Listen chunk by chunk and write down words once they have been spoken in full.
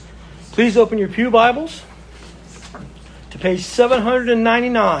Please open your pew Bibles to page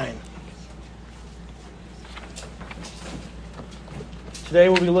 799. Today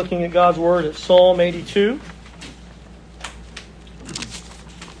we'll be looking at God's Word at Psalm 82.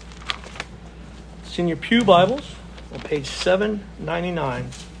 It's in your pew Bibles on page 799.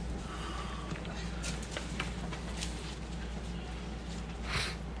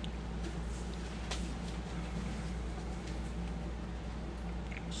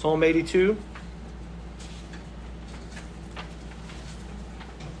 Psalm 82.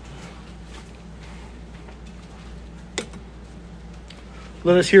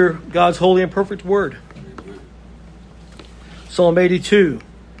 Let us hear God's holy and perfect word. Psalm 82,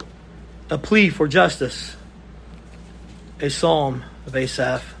 a plea for justice, a psalm of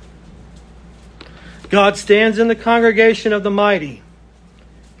Asaph. God stands in the congregation of the mighty.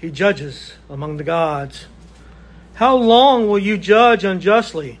 He judges among the gods. How long will you judge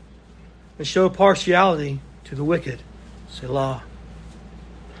unjustly and show partiality to the wicked? Selah.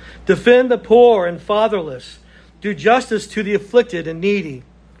 Defend the poor and fatherless. Do justice to the afflicted and needy.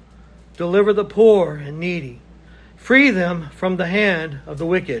 Deliver the poor and needy. Free them from the hand of the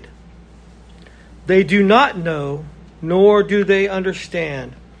wicked. They do not know, nor do they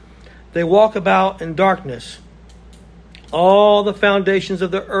understand. They walk about in darkness. All the foundations of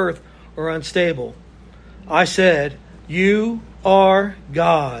the earth are unstable. I said, you are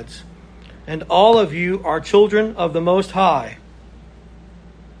gods, and all of you are children of the Most High.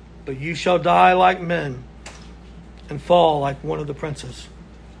 But you shall die like men and fall like one of the princes.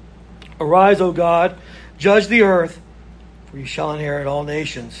 Arise, O God, judge the earth, for you shall inherit all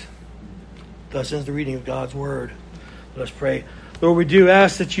nations. Thus ends the reading of God's Word. Let us pray. Lord, we do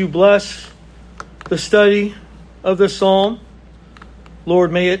ask that you bless the study of this psalm.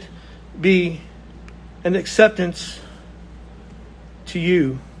 Lord, may it be an acceptance to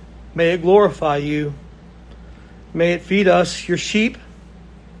you. May it glorify you. May it feed us, your sheep.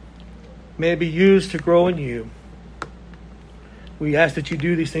 May it be used to grow in you. We ask that you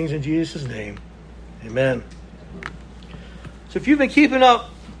do these things in Jesus' name. Amen. So if you've been keeping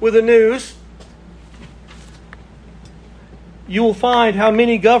up with the news, you will find how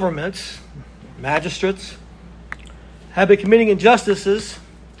many governments, magistrates, have been committing injustices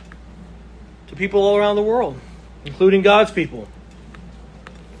to people all around the world, including God's people.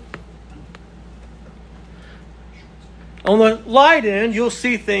 On the light end, you'll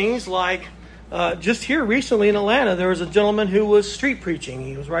see things like, just here recently in Atlanta, there was a gentleman who was street preaching.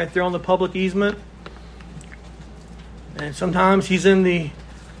 He was right there on the public easement. And sometimes he's in the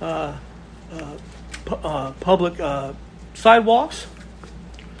public sidewalks.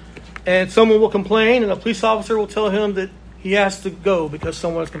 And someone will complain, and a police officer will tell him that he has to go because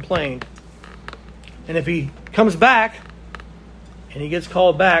someone has complained. And if he comes back and he gets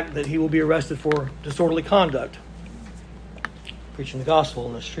called back, that he will be arrested for disorderly conduct. Preaching the gospel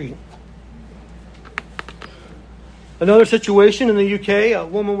in the street. Another situation in the UK, a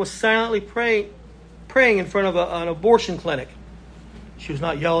woman was silently praying in front of an abortion clinic. She was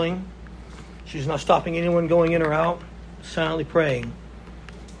not yelling. She was not stopping anyone going in or out. Silently praying.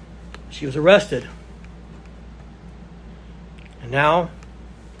 She was arrested. And now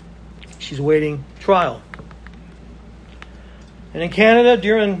she's awaiting trial. And in Canada,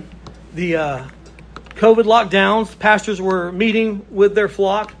 during the COVID lockdowns, pastors were meeting with their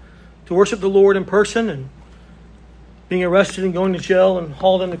flock to worship the Lord in person and being arrested and going to jail and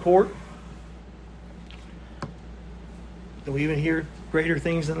hauled into court. And we even hear greater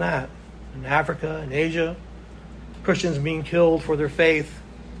things than that. In Africa and Asia, Christians being killed for their faith,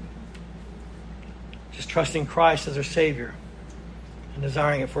 just trusting Christ as their Savior and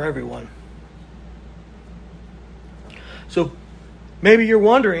desiring it for everyone. So maybe you're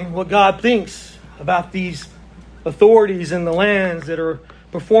wondering what God thinks about these authorities in the lands that are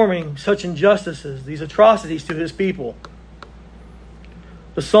performing such injustices, these atrocities to his people.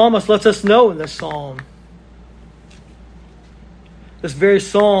 The psalmist lets us know in this psalm, this very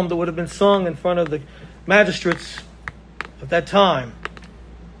psalm that would have been sung in front of the magistrates of that time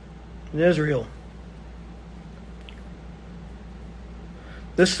in Israel.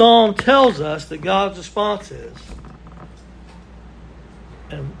 This psalm tells us that God's response is,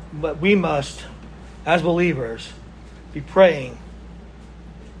 but we must, as believers, be praying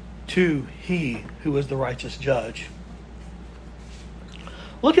to He who is the righteous judge.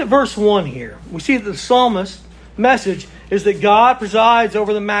 Look at verse 1 here. We see that the psalmist's message is that God presides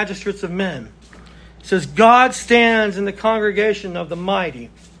over the magistrates of men. It says, God stands in the congregation of the mighty.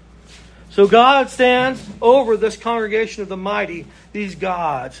 So God stands over this congregation of the mighty, these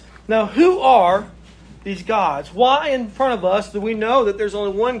gods. Now, who are these gods? Why in front of us do we know that there's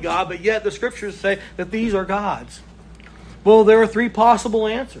only one God, but yet the scriptures say that these are gods? Well, there are three possible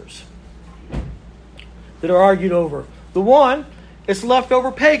answers that are argued over. The one is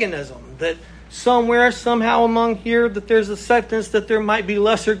leftover paganism, that somewhere, somehow among here, that there's acceptance that there might be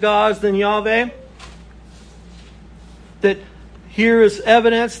lesser gods than Yahweh. That here is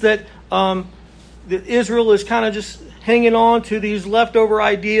evidence that Israel is kind of just hanging on to these leftover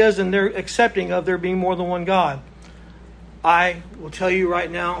ideas and they're accepting of there being more than one God. I will tell you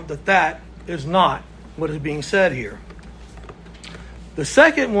right now that that is not what is being said here. The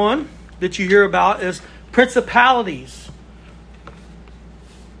second one that you hear about is principalities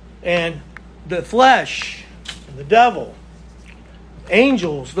and the flesh and the devil,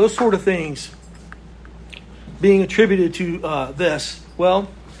 angels, those sort of things being attributed to this. Well,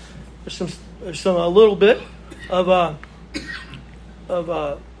 there's some a little bit of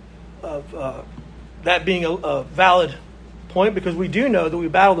that being a valid point, because we do know that we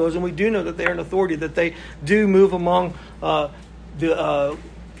battle those, and we do know that they are an authority, that they do move among the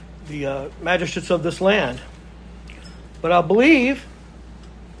magistrates of this land. But I believe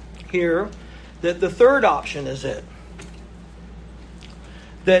here that the third option is it.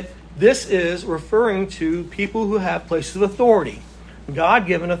 That this is referring to people who have places of authority.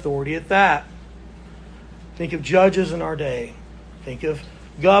 God-given authority at that. Think of judges in our day. Think of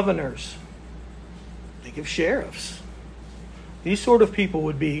governors. Think of sheriffs. These sort of people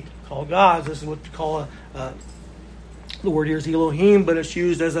would be called gods. This is what we call the word here is Elohim, but it's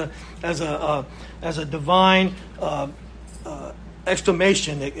used as a divine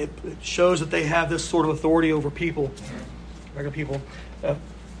exclamation. It shows that they have this sort of authority over people, regular people.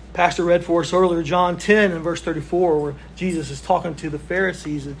 Pastor read for us earlier John 10 and verse 34, where Jesus is talking to the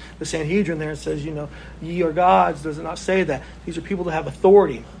Pharisees and the Sanhedrin there and says, ye are gods. Does it not say that? These are people that have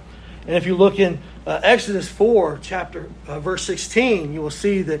authority. And if you look in Exodus 4, verse 16, you will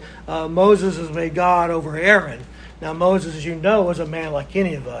see that Moses is made God over Aaron. Now Moses, as you know, is a man like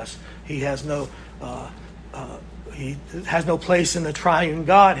any of us. He has no place in the triune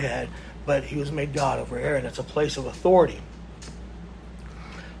Godhead, but he was made God over Aaron. It's a place of authority.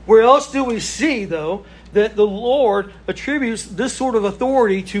 Where else do we see, though, that the Lord attributes this sort of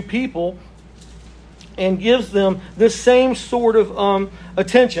authority to people and gives them this same sort of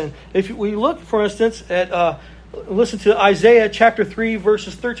attention? If we look, for instance, at listen to Isaiah chapter 3,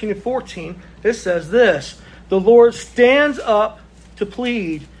 verses 13 and 14, it says this: the Lord stands up to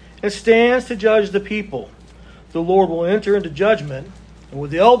plead and stands to judge the people. The Lord will enter into judgment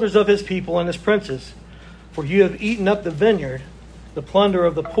with the elders of his people and his princes. For you have eaten up the vineyard, the plunder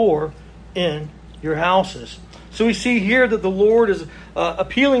of the poor in your houses. So we see here that the Lord is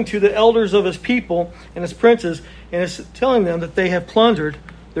appealing to the elders of his people and his princes, and is telling them that they have plundered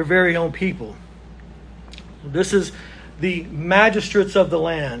their very own people. This is the magistrates of the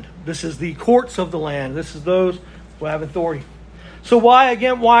land. This is the courts of the land. This is those who have authority. So why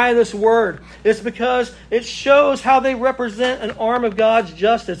this word? It's because it shows how they represent an arm of God's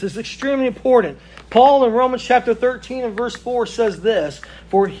justice. It's extremely important. Paul in Romans chapter 13 and verse 4 says this: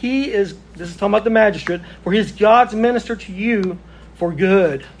 for he is, this is talking about the magistrate, for he is God's minister to you for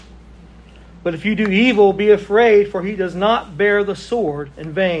good. But if you do evil, be afraid, for he does not bear the sword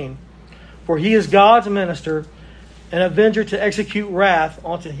in vain. For he is God's minister, an avenger to execute wrath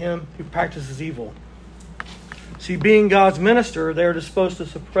onto him who practices evil. See, being God's minister, they're supposed to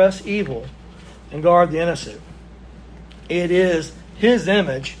suppress evil and guard the innocent. It is his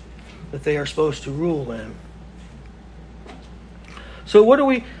image that they are supposed to rule in. So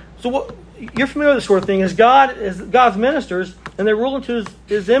you're familiar with this sort of thing. As God's ministers, and they rule into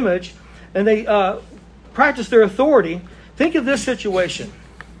his image, and they practice their authority. Think of this situation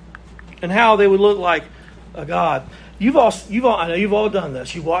and how they would look like a God. I know you've all done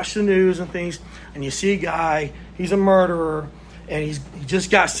this. You watch the news and things, and you see a guy, he's a murderer, and he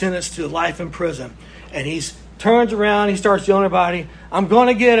just got sentenced to life in prison. And he turns around, he starts yelling at everybody, I'm going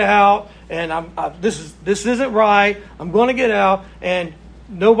to get out, and this isn't right. I'm going to get out, and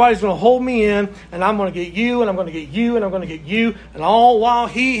nobody's going to hold me in, and I'm going to get you, and I'm going to get you, and I'm going to get you. And all while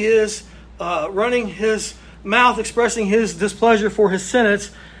he is running his mouth, expressing his displeasure for his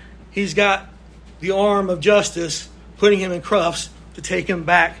sentence, he's got the arm of justice putting him in cuffs to take him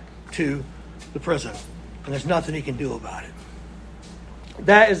back to the prison. And there's nothing he can do about it.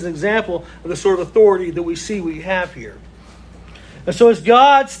 That is an example of the sort of authority that we have here. And so as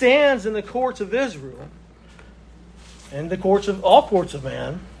God stands in the courts of Israel, and the courts of all courts of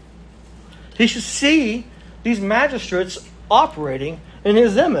man, he should see these magistrates operating in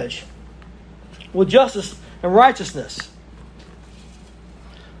his image with justice and righteousness.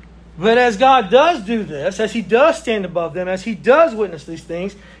 But as God does do this, as He does stand above them, as He does witness these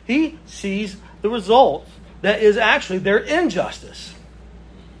things, He sees the result that is actually their injustice.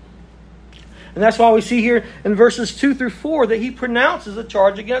 And that's why we see here in verses 2 through 4 that He pronounces a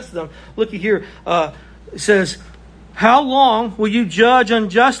charge against them. Look at here. It says, how long will you judge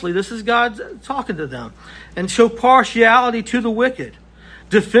unjustly? This is God talking to them. And show partiality to the wicked.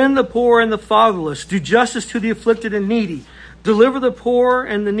 Defend the poor and the fatherless. Do justice to the afflicted and needy. Deliver the poor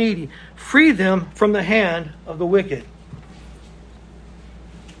and the needy. Free them from the hand of the wicked.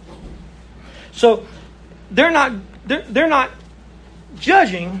 So they're not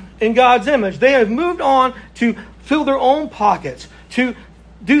judging in God's image. They have moved on to fill their own pockets, to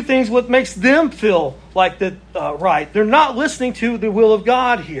do things what makes them feel like that right. They're not listening to the will of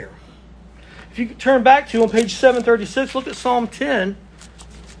God here. If you turn back to on page 736, look at Psalm 10,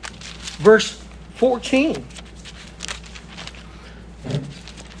 verse 14.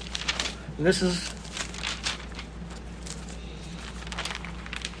 And this is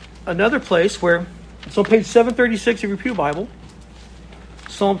another place where it's on page 736 of your Pew Bible.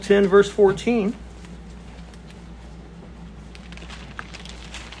 Psalm 10, verse 14.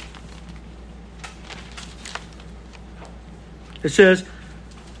 It says,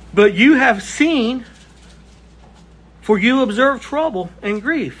 but you have seen, for you observe trouble and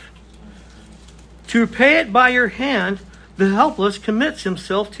grief. To repay it by your hand, the helpless commits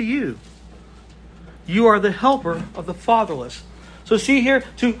himself to you. You are the helper of the fatherless. So see here,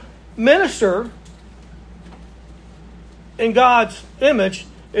 to minister in God's image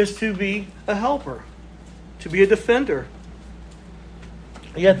is to be a helper, to be a defender.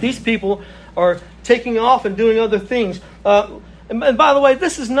 Yet these people are taking off and doing other things. And by the way,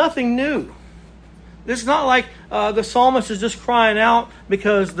 this is nothing new. This is not like the psalmist is just crying out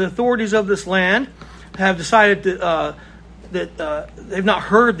because the authorities of this land have decided that they've not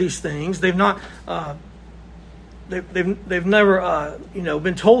heard these things. They've not. They've never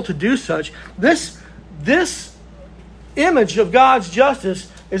been told to do such. This image of God's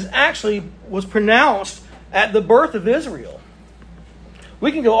justice was pronounced at the birth of Israel.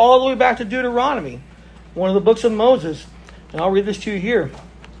 We can go all the way back to Deuteronomy, one of the books of Moses. And I'll read this to you here.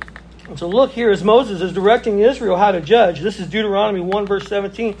 And so look here, as Moses is directing Israel how to judge. This is Deuteronomy 1 verse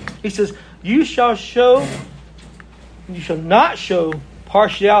 17. He says, you shall not show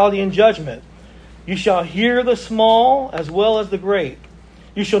partiality in judgment. You shall hear the small as well as the great.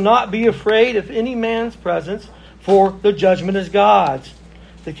 You shall not be afraid of any man's presence, for the judgment is God's.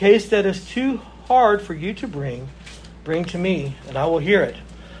 The case that is too hard for you to bring to me, and I will hear it.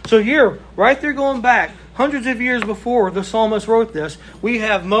 So here, right there going back, hundreds of years before the psalmist wrote this, we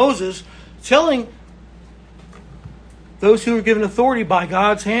have Moses telling those who are given authority by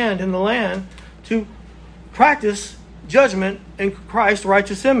God's hand in the land to practice judgment in Christ's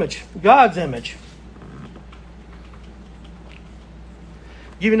righteous image, God's image.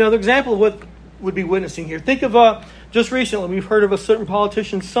 Give you another example of what would be witnessing here. Think of just recently we've heard of a certain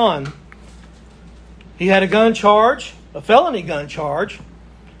politician's son. He had a gun charge, a felony gun charge,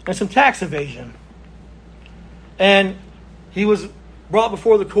 and some tax evasion. And he was brought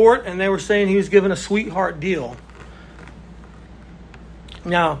before the court, and they were saying he was given a sweetheart deal.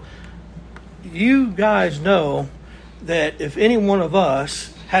 Now, you guys know that if any one of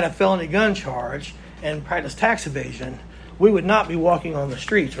us had a felony gun charge and practiced tax evasion, we would not be walking on the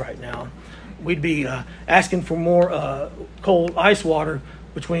streets right now. We'd be asking for more cold ice water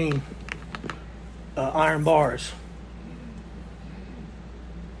between iron bars.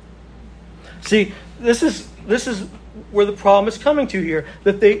 See, this is where the problem is coming to here.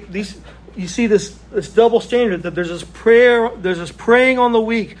 That you see this double standard. That there's this preying on the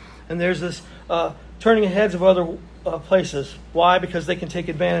weak, and there's this turning heads of other places. Why? Because they can take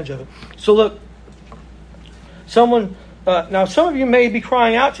advantage of it. So look, now some of you may be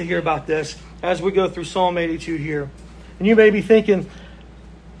crying out to hear about this as we go through Psalm 82 here, and you may be thinking,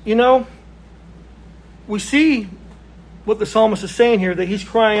 we see what the psalmist is saying here, that he's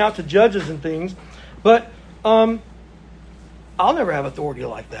crying out to judges and things, but I'll never have authority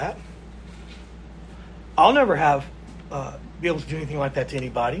like that. I'll never be able to do anything like that to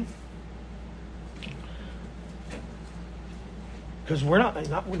anybody, because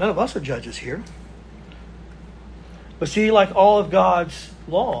none of us are judges here. But see, like all of God's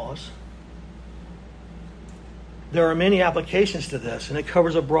laws, there are many applications to this, and it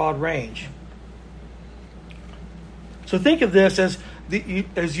covers a broad range. So think of this as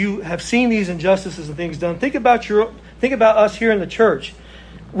you have seen these injustices and things done. Think about us here in the church.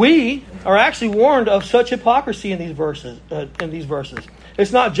 We are actually warned of such hypocrisy in these verses.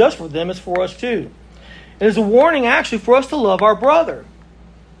 It's not just for them; it's for us too. It is a warning, actually, for us to love our brother.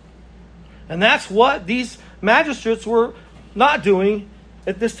 And that's what these magistrates were not doing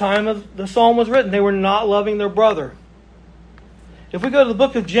at this time of the psalm was written. They were not loving their brother. If we go to the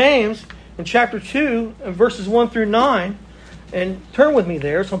book of James in chapter 2 and verses 1 through 9, and turn with me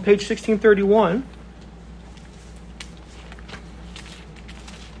there. It's on page 1631.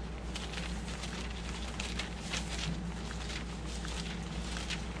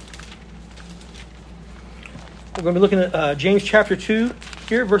 We're going to be looking at James chapter 2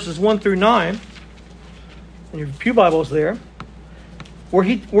 here, verses 1 through 9. And your pew Bible's there. Where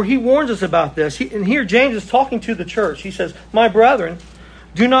he warns us about this. And here James is talking to the church. He says, "My brethren,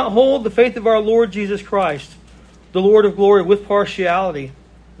 do not hold the faith of our Lord Jesus Christ, the Lord of glory, with partiality."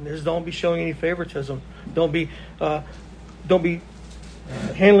 And this, don't be showing any favoritism. Don't be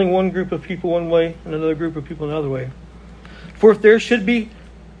handling one group of people one way and another group of people another way. For if there should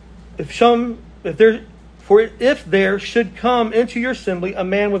come into your assembly a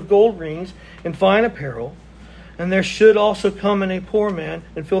man with gold rings and fine apparel, and there should also come in a poor man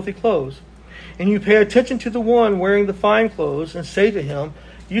in filthy clothes, and you pay attention to the one wearing the fine clothes, and say to him,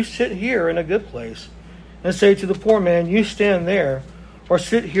 "You sit here in a good place," and say to the poor man, "You stand there, or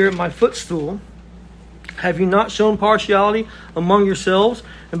sit here at my footstool," have you not shown partiality among yourselves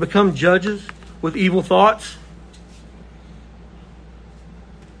and become judges with evil thoughts?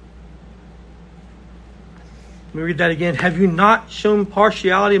 Let me read that again. Have you not shown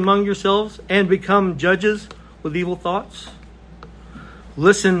partiality among yourselves and become judges with evil thoughts?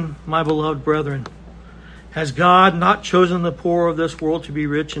 Listen, my beloved brethren. Has God not chosen the poor of this world to be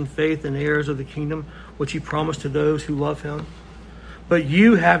rich in faith and heirs of the kingdom which he promised to those who love him? But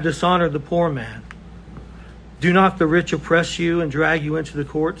you have dishonored the poor man. Do not the rich oppress you and drag you into the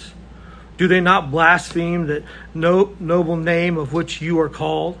courts? Do they not blaspheme that noble name of which you are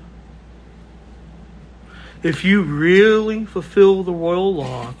called? If you really fulfill the royal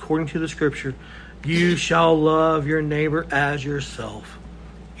law according to the Scripture, you shall love your neighbor as yourself.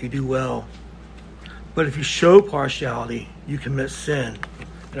 You do well. But if you show partiality, you commit sin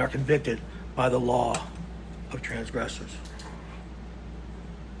and are convicted by the law of transgressors.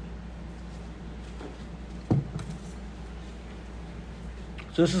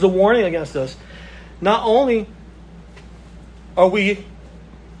 So this is a warning against us. Not only are we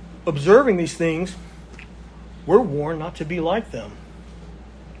observing these things, we're warned not to be like them.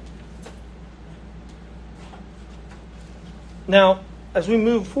 Now, as we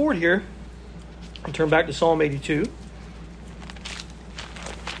move forward here, and turn back to Psalm 82.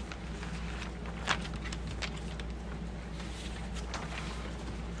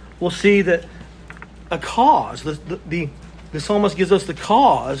 We'll see that a cause, the psalmist gives us the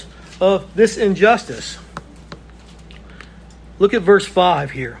cause of this injustice. Look at verse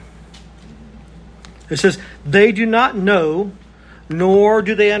 5 here. It says, "They do not know, nor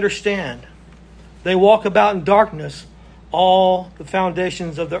do they understand. They walk about in darkness. All the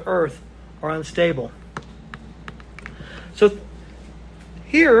foundations of the earth are unstable." So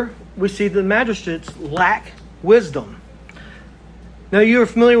here we see the magistrates lack wisdom. Now you're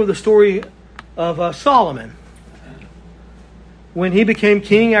familiar with the story of Solomon. When he became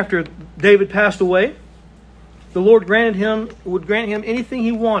king after David passed away, the Lord would grant him anything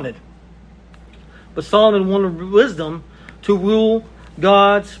he wanted. But Solomon wanted wisdom to rule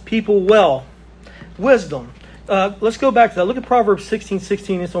God's people well. Wisdom. Let's go back to that. Look at Proverbs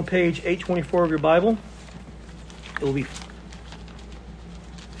 16:16. It's on page 824 of your Bible. It will be.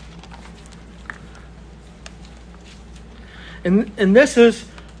 And this is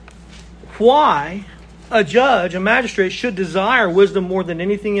why a judge, a magistrate, should desire wisdom more than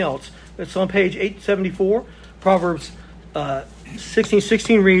anything else. It's on page 874. Proverbs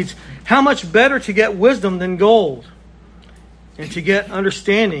 16:16 reads, "How much better to get wisdom than gold, and to get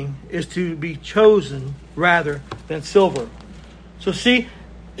understanding is to be chosen rather than silver." So see,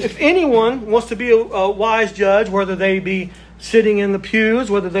 if anyone wants to be a wise judge, whether they be sitting in the pews,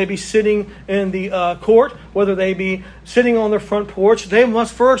 whether they be sitting in the court, whether they be sitting on their front porch, they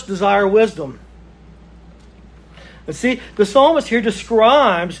must first desire wisdom. And see, the psalmist here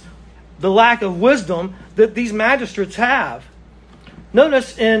describes the lack of wisdom that these magistrates have.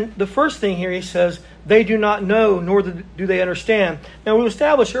 Notice in the first thing here, he says, they do not know, nor do they understand. Now, we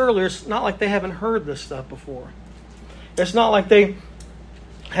established earlier, it's not like they haven't heard this stuff before. It's not like they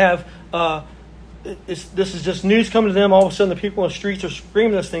have, this is just news coming to them. All of a sudden, the people on the streets are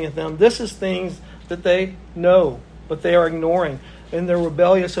screaming this thing at them. This is things that they know, but they are ignoring. In their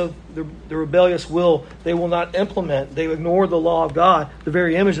rebellious will, they will not implement. They ignore the law of God, the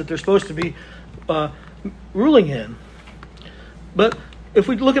very image that they're supposed to be ruling in. But if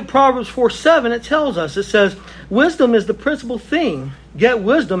we look at Proverbs 4:7, it tells us, it says, wisdom is the principal thing. Get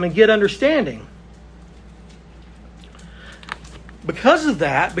wisdom and get understanding. Because of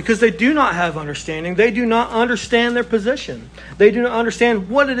that, because they do not have understanding, they do not understand their position. They do not understand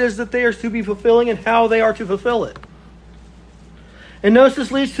what it is that they are to be fulfilling and how they are to fulfill it. And notice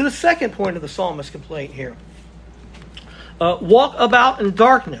this leads to the second point of the psalmist's complaint here. Walk about in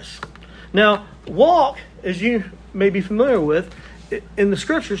darkness. Now, walk, as you may be familiar with, in the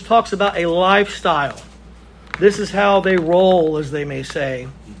Scriptures talks about a lifestyle. This is how they roll, as they may say,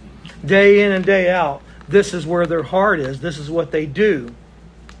 day in and day out. This is where their heart is. This is what they do.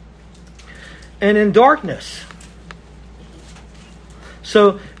 And in darkness.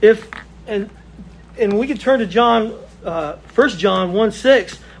 So and we can turn to John, 1 John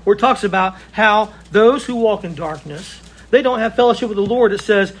 1:6, where it talks about how those who walk in darkness, they don't have fellowship with the Lord. It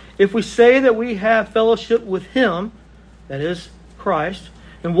says, if we say that we have fellowship with Him, that is Christ,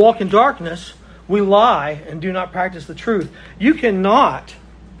 and walk in darkness, we lie and do not practice the truth. You cannot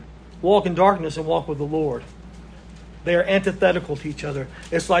walk in darkness and walk with the Lord. They are antithetical to each other.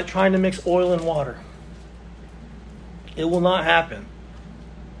 It's like trying to mix oil and water. It will not happen.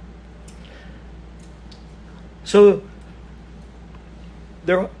 So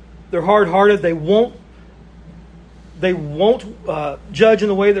they're hard-hearted. They won't judge in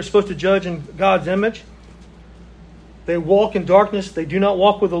the way they're supposed to judge in God's image. They walk in darkness. They do not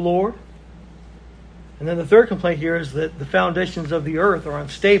walk with the Lord. And then the third complaint here is that the foundations of the earth are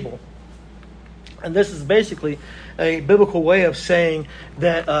unstable. And this is basically a biblical way of saying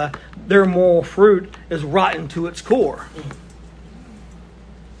that their moral fruit is rotten to its core.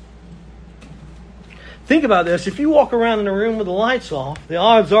 Think about this. If you walk around in a room with the lights off, the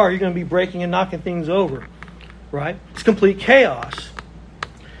odds are you're going to be breaking and knocking things over. Right? It's complete chaos.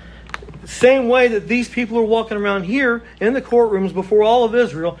 Same way that these people are walking around here in the courtrooms before all of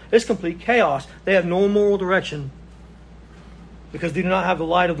Israel, it's complete chaos. They have no moral direction because they do not have the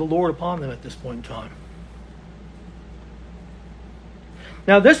light of the Lord upon them at this point in time.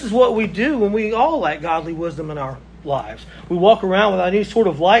 Now, this is what we do when we all lack godly wisdom in our lives. We walk around without any sort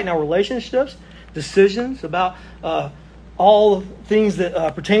of light in our relationships, decisions about all things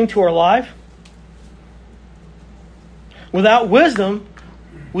that pertain to our life. Without wisdom,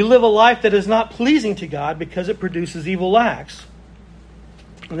 we live a life that is not pleasing to God because it produces evil acts.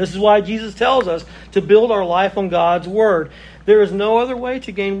 And this is why Jesus tells us to build our life on God's Word. There is no other way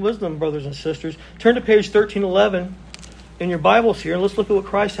to gain wisdom, brothers and sisters. Turn to page 1311 in your Bibles here, and let's look at what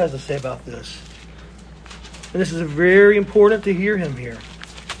Christ has to say about this. And this is very important to hear Him here.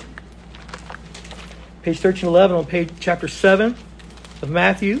 Page 1311 on chapter 7 of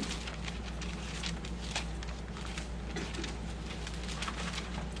Matthew.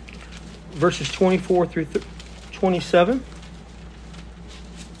 Verses 24 through 27.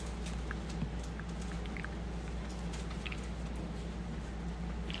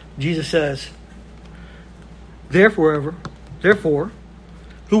 Jesus says, Therefore,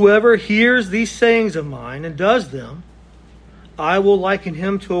 whoever hears these sayings of mine and does them, I will liken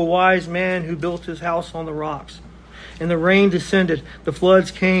him to a wise man who built his house on the rocks. And the rain descended, the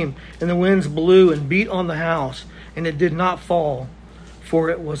floods came, and the winds blew and beat on the house, and it did not fall, for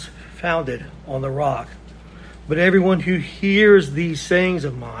it was founded on the rock. But everyone who hears these sayings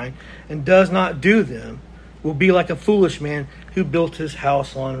of mine and does not do them will be like a foolish man who built his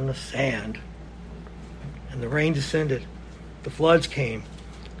house on the sand. And the rain descended, the floods came,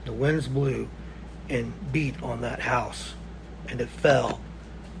 the winds blew and beat on that house, and it fell,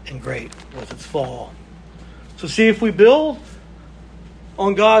 and great was its fall. So see, if we build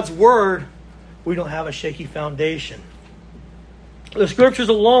on God's Word, we don't have a shaky foundation. The Scriptures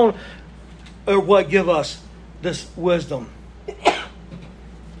alone are what give us this wisdom.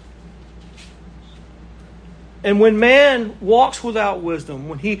 And when man walks without wisdom,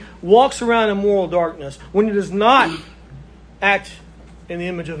 when he walks around in moral darkness, when he does not act in the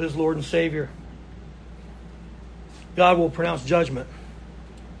image of his Lord and Savior, God will pronounce judgment.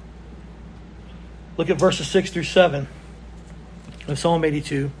 Look at verses 6 through 7 of Psalm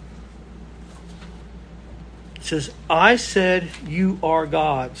 82. It says, I said you are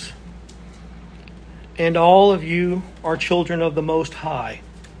gods, and all of you are children of the Most High.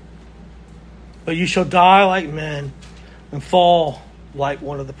 But you shall die like men and fall like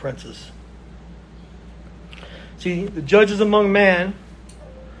one of the princes. See, the judges among man,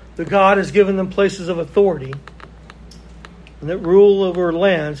 the God has given them places of authority and that rule over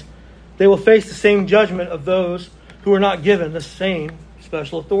lands. They will face the same judgment of those who are not given the same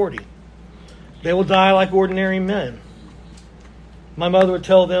special authority. They will die like ordinary men. My mother would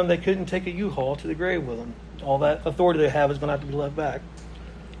tell them they couldn't take a U-Haul to the grave with them. All that authority they have is going to have to be left back.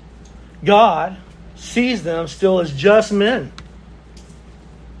 God sees them still as just men.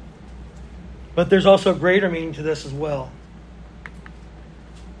 But there's also a greater meaning to this as well.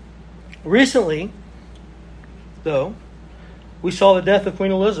 Recently, though, we saw the death of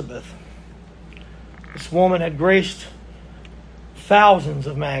Queen Elizabeth. This woman had graced thousands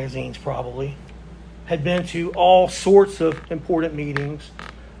of magazines, probably, had been to all sorts of important meetings,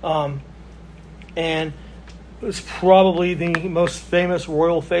 and was probably the most famous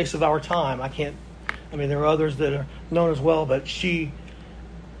royal face of our time. There are others that are known as well, but she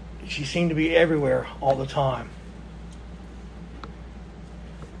seemed to be everywhere all the time.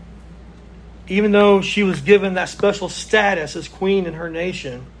 Even though she was given that special status as queen in her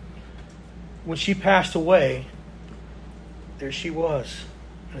nation, when she passed away, there she was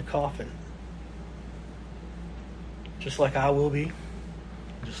in a coffin. Just like I will be,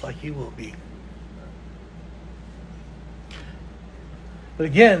 just like you will be. But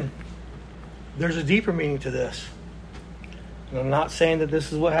again, there's a deeper meaning to this. And I'm not saying that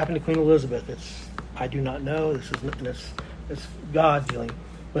this is what happened to Queen Elizabeth. I do not know. It's God dealing.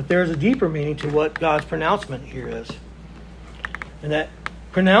 But there's a deeper meaning to what God's pronouncement here is. And that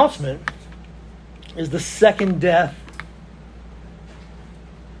pronouncement is the second death.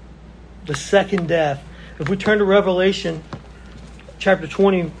 The second death. If we turn to Revelation chapter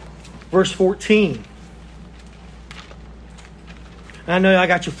 20, verse 14. I know I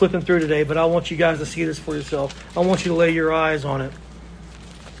got you flipping through today, but I want you guys to see this for yourself. I want you to lay your eyes on it.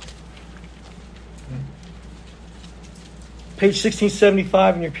 Page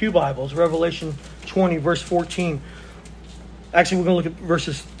 1675 in your Pew Bibles, Revelation 20, verse 14. Actually, we're going to look at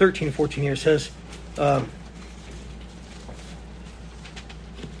verses 13 and 14 here. It says,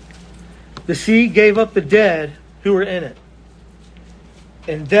 the sea gave up the dead who were in it,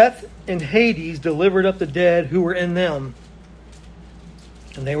 and death and Hades delivered up the dead who were in them.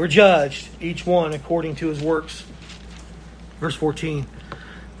 And they were judged, each one according to his works. Verse 14.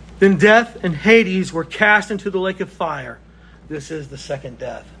 Then death and Hades were cast into the lake of fire. This is the second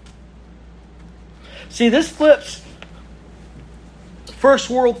death. See, this flips first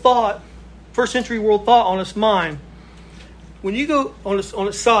century world thought on its mind. When you go on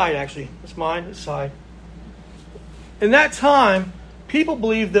its side, actually, it's mine, its side. In that time, people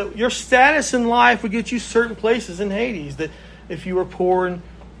believed that your status in life would get you certain places in Hades. That if you were poor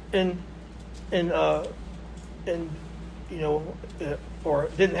or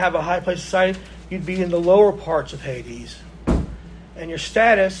didn't have a high place in society, you'd be in the lower parts of Hades. And your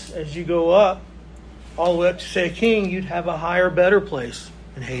status, as you go up, all the way up to, say, a king, you'd have a higher, better place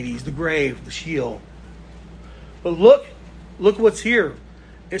in Hades, the grave, the Sheol. But look what's here.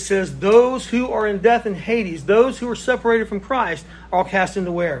 It says, those who are in death and Hades, those who are separated from Christ, are all cast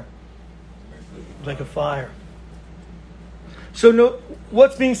into where? Lake of fire. So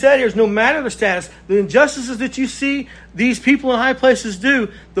what's being said here is no matter the status, the injustices that you see these people in high places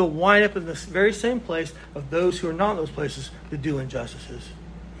do, they'll wind up in the very same place of those who are not in those places that do injustices.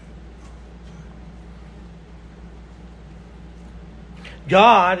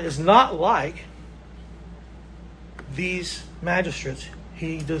 God is not like these magistrates.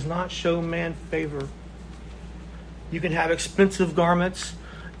 He does not show man favor. You can have expensive garments.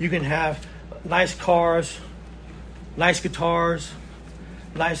 You can have nice cars, nice guitars,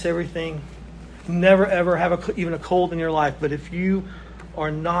 nice everything. Never ever have even a cold in your life. But if you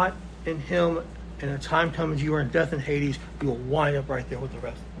are not in Him and a time comes you are in death and Hades, you will wind up right there with the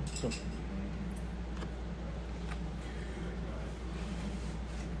rest of them.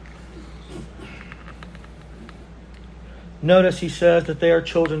 Notice he says that they are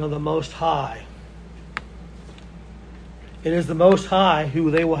children of the Most High. It is the Most High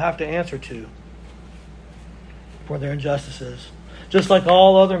who they will have to answer to for their injustices, just like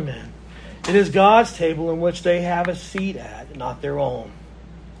all other men. It is God's table in which they have a seat at, not their own.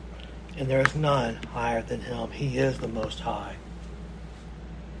 And there is none higher than Him. He is the Most High.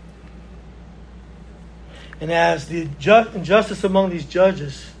 And as the injustice among these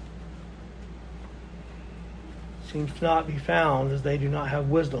judges seems to not be found, as they do not have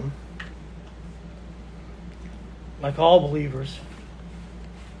wisdom, like all believers,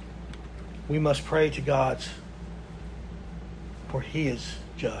 we must pray to God, for He is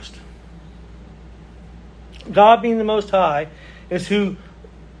just. God, being the Most High, is who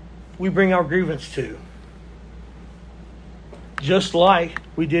we bring our grievance to. Just like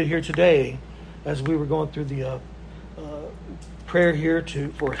we did here today, as we were going through the prayer here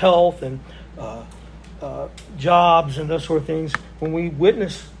for health and jobs and those sort of things. When we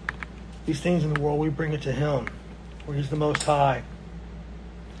witness these things in the world, we bring it to Him, where He's the Most High.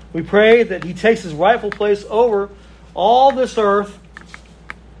 We pray that He takes His rightful place over all this earth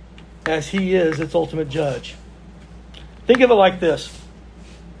as he is its ultimate judge. Think of it like this.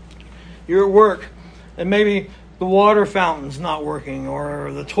 You're at work, and maybe the water fountain's not working,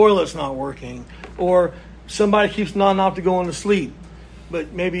 or the toilet's not working, or somebody keeps nodding off to go into sleep,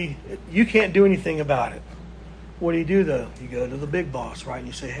 but maybe you can't do anything about it. What do though? You go to the big boss, right? And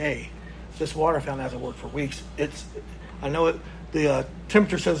you say, hey, this water fountain hasn't worked for weeks. I know it. The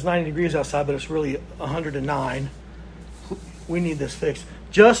temperature says 90 degrees outside, but it's really 109. We need this fixed.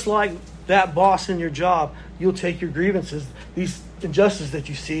 Just like that boss in your job, you'll take your grievances, these injustices that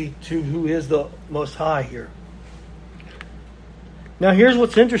you see, to who is the Most High here. Now, here's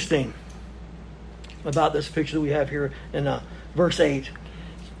what's interesting about this picture that we have here in verse 8.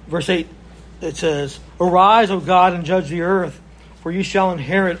 Verse 8, it says, "Arise, O God, and judge the earth, for you shall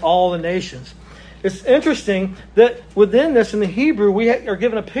inherit all the nations." It's interesting that within this, in the Hebrew, we are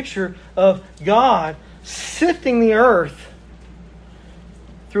given a picture of God sifting the earth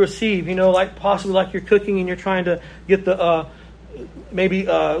through a sieve. Like possibly like you're cooking and you're trying to get the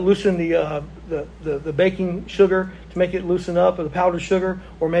loosen the baking sugar to make it loosen up, or the powdered sugar,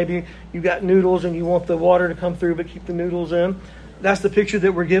 or maybe you got noodles and you want the water to come through but keep the noodles in. That's the picture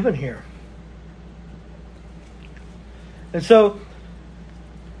that we're given here. And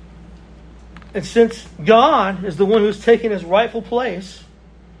since God is the one who's taken his rightful place,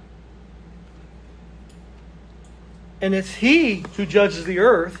 and it's he who judges the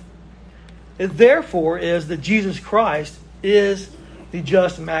earth, it therefore is that Jesus Christ is the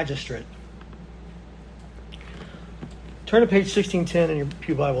just magistrate. Turn to page 1610 in your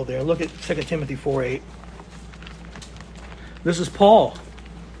Pew Bible there. Look at 2 Timothy 4:8. This is Paul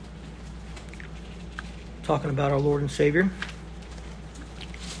talking about our Lord and Savior.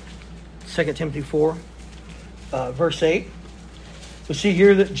 2 Timothy 4, verse 8. We see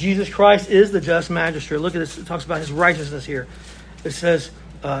here that Jesus Christ is the just magistrate. Look at this. It talks about his righteousness here. It says,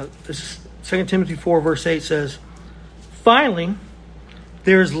 2 Timothy 4, verse 8 says, "Finally,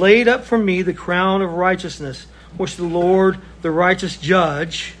 there is laid up for me the crown of righteousness, which the Lord, the righteous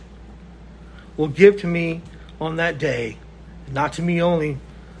judge, will give to me on that day, not to me only,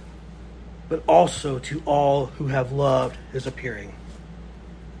 but also to all who have loved his appearing."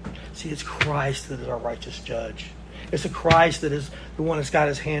 See, it's Christ that is our righteous judge. It's a Christ that is the one that's got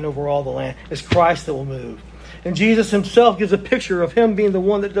his hand over all the land. It's Christ that will move. And Jesus himself gives a picture of him being the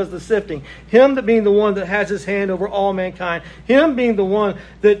one that does the sifting. Him that being the one that has his hand over all mankind. Him being the one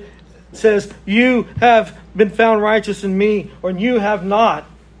that says, you have been found righteous in me, or you have not.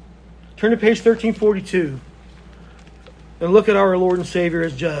 Turn to page 1342 and look at our Lord and Savior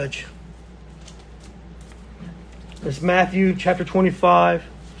as judge. It's Matthew chapter 25.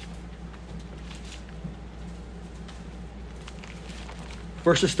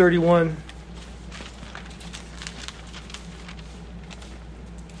 Verses 31.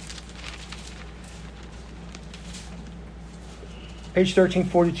 Page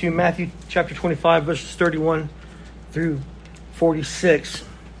 1342, Matthew chapter 25, verses 31 through 46.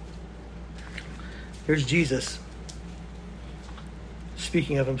 Here's Jesus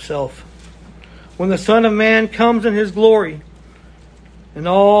speaking of himself. "When the Son of Man comes in his glory, and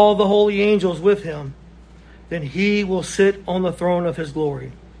all the holy angels with him, then he will sit on the throne of his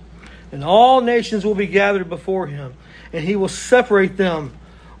glory. And all nations will be gathered before him, and he will separate them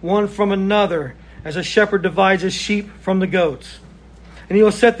one from another, as a shepherd divides his sheep from the goats. And he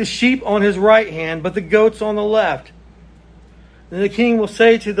will set the sheep on his right hand, but the goats on the left. Then the king will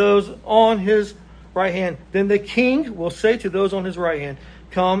say to those on his right hand,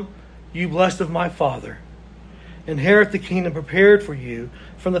 Come, you blessed of my Father, inherit the kingdom prepared for you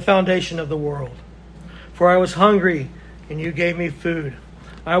from the foundation of the world. For I was hungry, and you gave me food.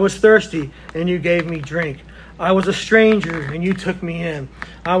 I was thirsty, and you gave me drink. I was a stranger, and you took me in.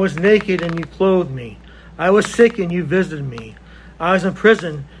 I was naked, and you clothed me. I was sick, and you visited me. I was in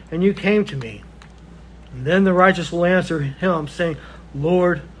prison, and you came to me. And then the righteous will answer him, saying,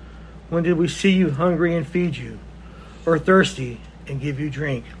 Lord, when did we see you hungry and feed you, or thirsty and give you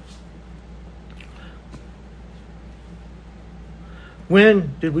drink?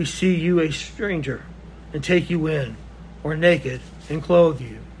 When did we see you a stranger and take you in, or naked and clothe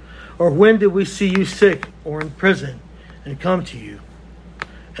you? Or when did we see you sick or in prison and come to you?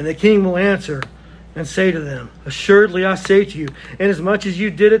 And the king will answer and say to them, Assuredly I say to you, inasmuch as you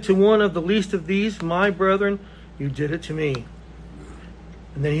did it to one of the least of these, my brethren, you did it to me.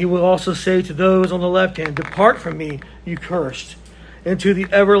 And then he will also say to those on the left hand, Depart from me, you cursed, into the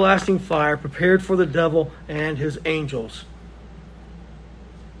everlasting fire prepared for the devil and his angels.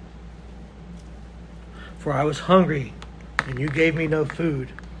 For I was hungry, and you gave me no food.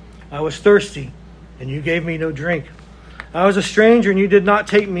 I was thirsty, and you gave me no drink. I was a stranger, and you did not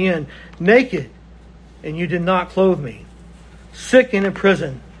take me in. Naked, and you did not clothe me. Sick and in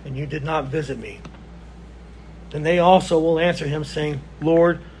prison, and you did not visit me. Then they also will answer him, saying,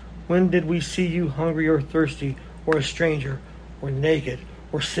 Lord, when did we see you hungry or thirsty, or a stranger, or naked,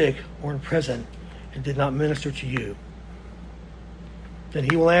 or sick, or in prison, and did not minister to you? Then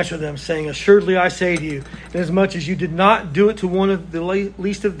he will answer them, saying, Assuredly I say to you, inasmuch as you did not do it to one of the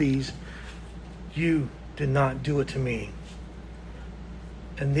least of these, you did not do it to me.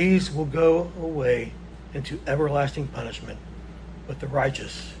 And these will go away into everlasting punishment, but the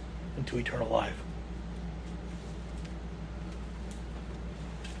righteous into eternal life.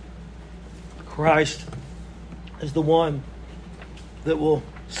 Christ is the one that will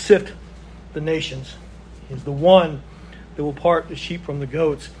sift the nations. He is the one that will part the sheep from the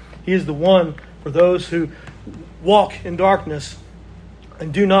goats. He is the one for those who walk in darkness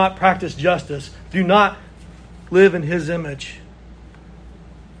and do not practice justice, do not live in his image.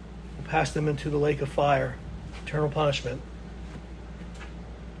 He will pass them into the lake of fire, eternal punishment.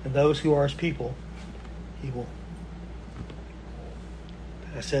 And those who are his people, he will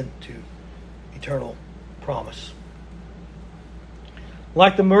pass into eternal promise.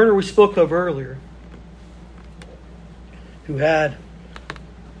 Like the murderer we spoke of earlier, who had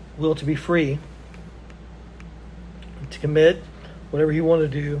will to be free, to commit whatever he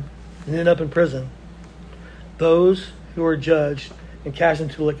wanted to do, and end up in prison, those who are judged and cast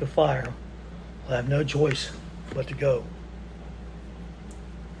into the lake of fire will have no choice but to go.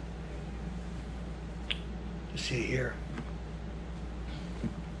 You see it here.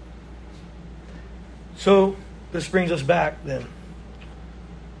 So this brings us back then.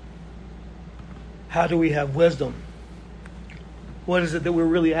 How do we have wisdom? What is it that we're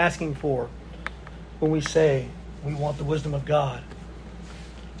really asking for when we say we want the wisdom of God?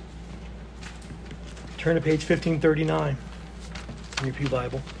 Turn to page 1539 in your Pew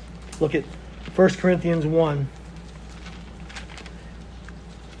Bible. Look at 1 Corinthians 1.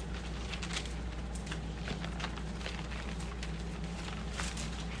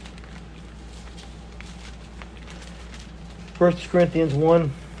 First Corinthians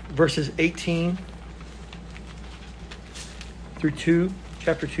 1, verses 18 through 2,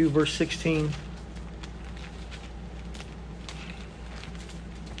 chapter 2, verse 16.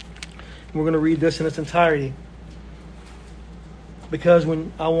 We're going to read this in its entirety, because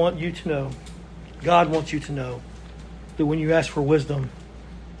when I want you to know, God wants you to know, that when you ask for wisdom,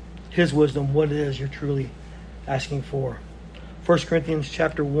 his wisdom, what it is you're truly asking for. 1 Corinthians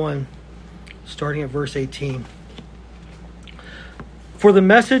chapter 1, starting at verse 18. For the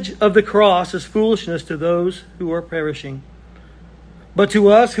message of the cross is foolishness to those who are perishing. But to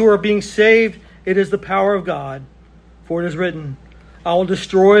us who are being saved, it is the power of God. For it is written, I will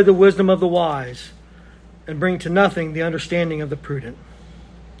destroy the wisdom of the wise and bring to nothing the understanding of the prudent.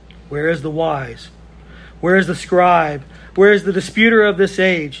 Where is the wise? Where is the scribe? Where is the disputer of this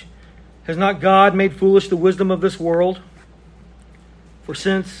age? Has not God made foolish the wisdom of this world? For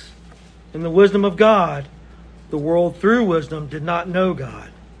since in the wisdom of God, the world through wisdom did not know God,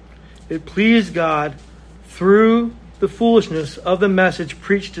 it pleased God through the foolishness of the message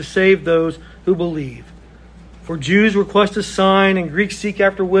preached to save those who believe. For Jews request a sign and Greeks seek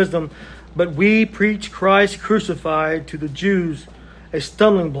after wisdom, but we preach Christ crucified, to the Jews a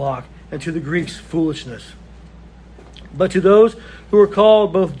stumbling block, and to the Greeks foolishness. But to those who are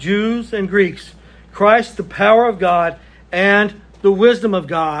called, both Jews and Greeks, Christ the power of God and the wisdom of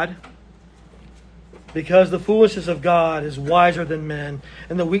God, because the foolishness of God is wiser than men,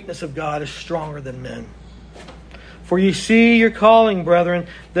 and the weakness of God is stronger than men. For ye see your calling, brethren,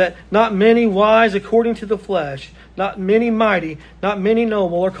 that not many wise according to the flesh, not many mighty, not many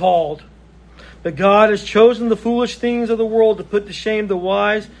noble are called. But God has chosen the foolish things of the world to put to shame the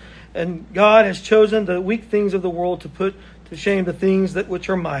wise, and God has chosen the weak things of the world to put to shame the things that which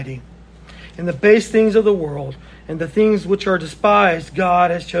are mighty. And the base things of the world, and the things which are despised,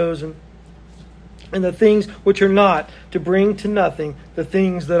 God has chosen, and the things which are not, to bring to nothing the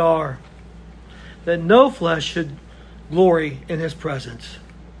things that are, that no flesh should glory in his presence.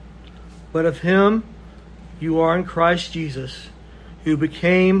 But of him you are in Christ Jesus, who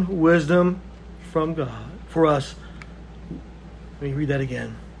became wisdom from God for us. Let me read that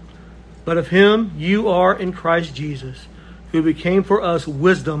again. But of him you are in Christ Jesus, who became for us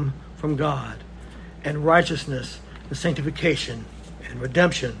wisdom from God, and righteousness, and sanctification, and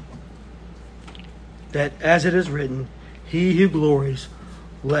redemption, that as it is written, he who glories,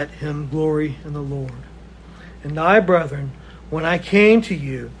 let him glory in the Lord. And I, brethren, when I came to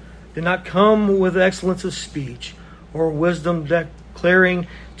you, did not come with excellence of speech or wisdom declaring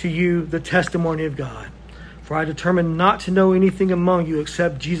to you the testimony of God. For I determined not to know anything among you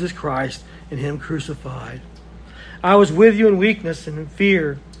except Jesus Christ and him crucified. I was with you in weakness and in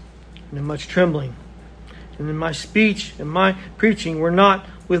fear and in much trembling. And in my speech and my preaching were not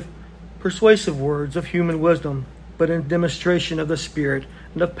with persuasive words of human wisdom, but in demonstration of the Spirit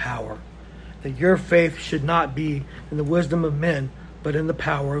and of power, that your faith should not be in the wisdom of men, but in the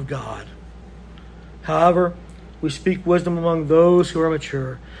power of God. However, we speak wisdom among those who are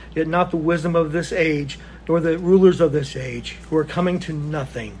mature, yet not the wisdom of this age, nor the rulers of this age, who are coming to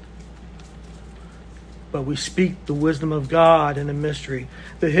nothing. But we speak the wisdom of God in a mystery,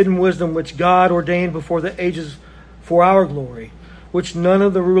 the hidden wisdom which God ordained before the ages for our glory, which none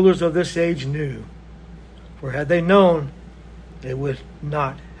of the rulers of this age knew. For had they known, they would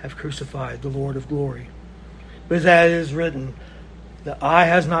not have crucified the Lord of glory. But as it is written, the eye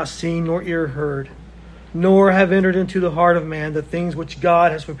has not seen nor ear heard, nor have entered into the heart of man the things which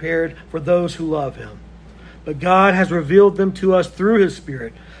God has prepared for those who love him. But God has revealed them to us through his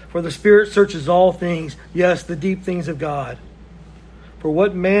Spirit. For the Spirit searches all things, yes, the deep things of God. For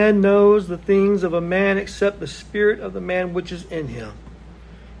what man knows the things of a man except the spirit of the man which is in him?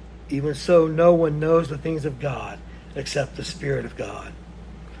 Even so, no one knows the things of God except the Spirit of God.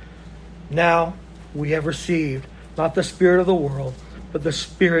 Now we have received not the spirit of the world, but the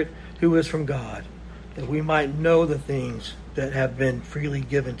Spirit who is from God, that we might know the things that have been freely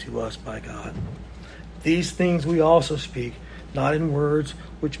given to us by God. These things we also speak, not in words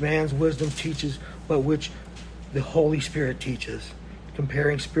which man's wisdom teaches, but which the Holy Spirit teaches,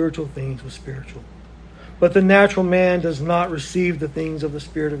 comparing spiritual things with spiritual. But the natural man does not receive the things of the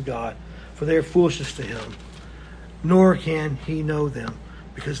Spirit of God, for they are foolishness to him, nor can he know them,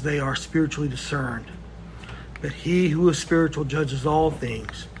 because they are spiritually discerned. But he who is spiritual judges all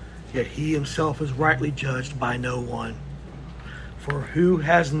things, yet he himself is rightly judged by no one. For who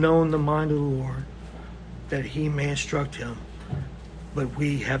has known the mind of the Lord, that he may instruct him? But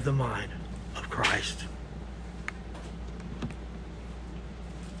we have the mind of Christ.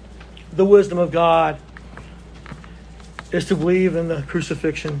 The wisdom of God is to believe in the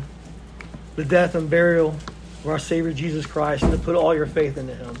crucifixion, the death and burial of our Savior Jesus Christ, and to put all your faith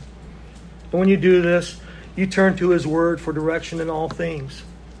into him. And when you do this, you turn to his word for direction in all things.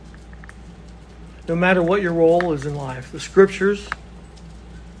 No matter what your role is in life, the scriptures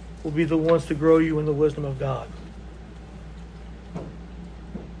will be the ones to grow you in the wisdom of God.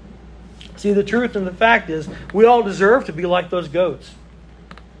 See, the truth and the fact is, we all deserve to be like those goats.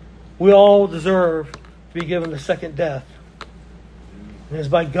 We all deserve to be given the second death. And it's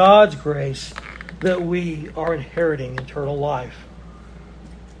by God's grace that we are inheriting eternal life,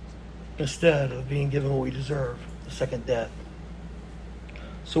 instead of being given what we deserve, the second death.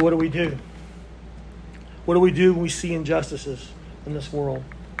 So what do we do? What do we do when we see injustices in this world?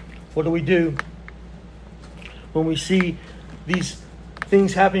 What do we do when we see these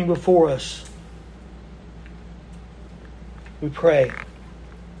things happening before us? We pray.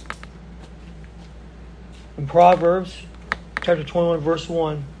 In Proverbs chapter 21, verse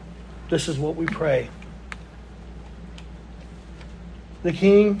 1, this is what we pray. The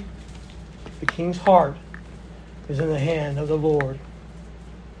king's heart is in the hand of the Lord,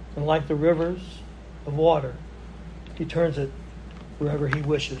 and like the rivers of water, he turns it wherever he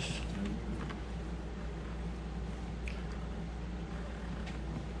wishes.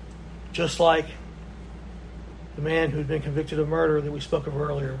 Just like the man who had been convicted of murder that we spoke of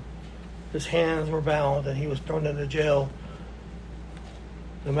earlier, his hands were bound and he was thrown into jail,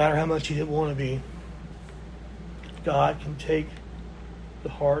 no matter how much he didn't want to be. God can take the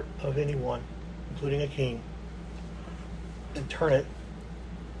heart of anyone, including a king, and turn it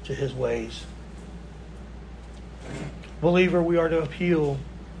to his ways. Believer, we are to appeal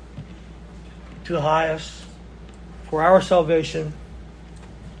to the highest for our salvation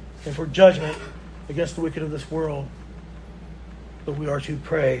and for judgment against the wicked of this world. But we are to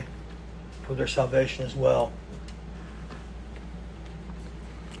pray for their salvation as well.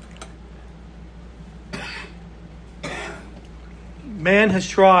 Man has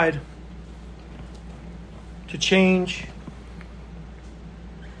tried to change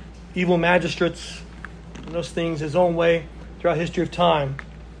evil magistrates and those things his own way throughout history of time.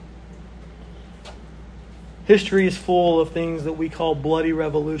 History is full of things that we call bloody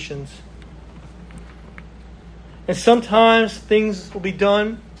revolutions. And sometimes things will be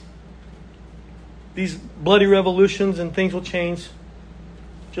done, these bloody revolutions, and things will change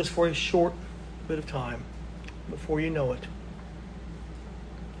just for a short bit of time. Before you know it,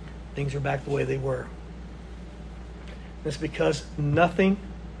 things are back the way they were. It's because nothing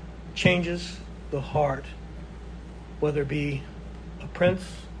changes the heart, whether it be a prince,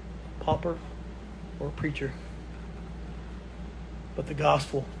 pauper, or a preacher, but the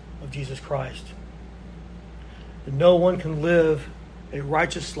gospel of Jesus Christ. That no one can live a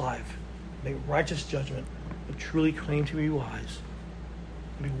righteous life, make righteous judgment, but truly claim to be wise,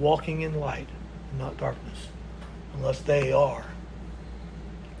 and be walking in light and not darkness, unless they are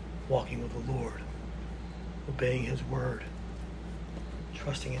walking with the Lord, obeying his word,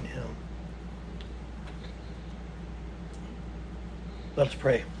 trusting in him. Let us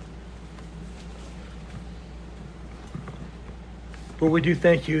pray. Lord, we do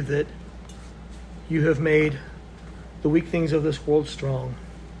thank you that you have made the weak things of this world strong.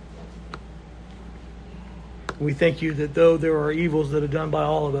 We thank you that though there are evils that are done by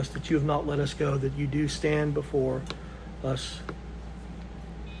all of us, that you have not let us go, that you do stand before us.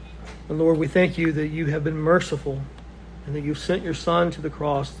 And Lord, we thank you that you have been merciful and that you've sent your Son to the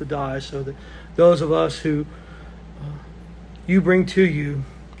cross to die so that those of us who you bring to you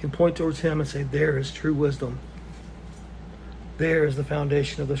can point towards him and say, there is true wisdom. There is the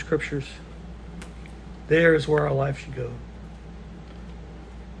foundation of the Scriptures. There is where our life should go.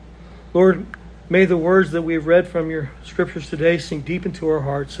 Lord, may the words that we have read from your Scriptures today sink deep into our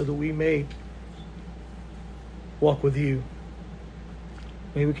hearts so that we may walk with you.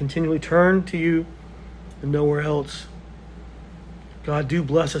 May we continually turn to you and nowhere else. God, do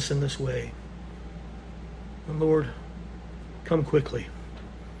bless us in this way. And Lord, come quickly.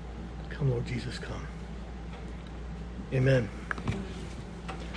 Come, Lord Jesus, come. Amen.